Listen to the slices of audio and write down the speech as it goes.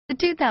The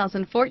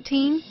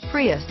 2014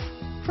 Prius.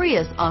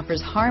 Prius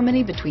offers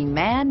harmony between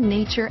man,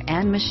 nature,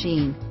 and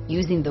machine.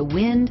 Using the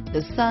wind,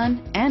 the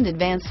sun, and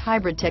advanced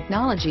hybrid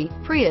technology,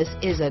 Prius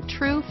is a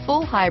true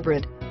full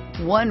hybrid.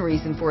 One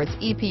reason for its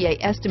EPA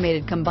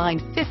estimated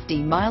combined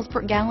 50 miles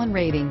per gallon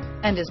rating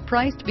and is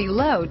priced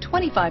below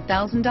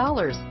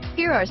 $25,000.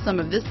 Here are some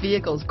of this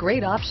vehicle's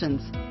great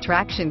options: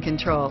 traction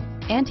control,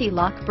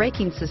 anti-lock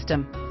braking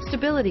system,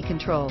 stability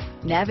control,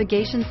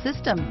 navigation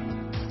system,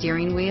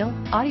 steering wheel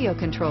audio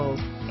controls,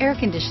 air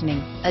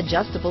conditioning,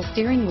 adjustable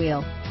steering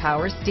wheel,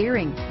 power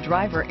steering,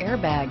 driver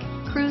airbag,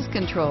 cruise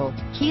control,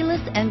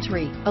 keyless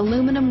entry,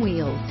 aluminum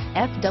wheels,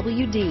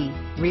 FWD,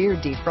 rear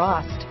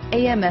defrost,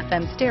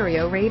 AM/FM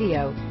stereo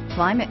radio,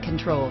 climate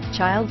control,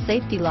 child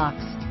safety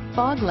locks,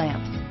 fog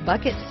lamps,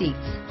 bucket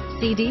seats,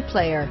 CD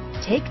player.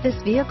 Take this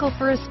vehicle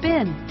for a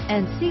spin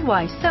and see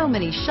why so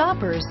many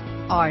shoppers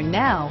are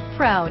now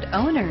proud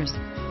owners.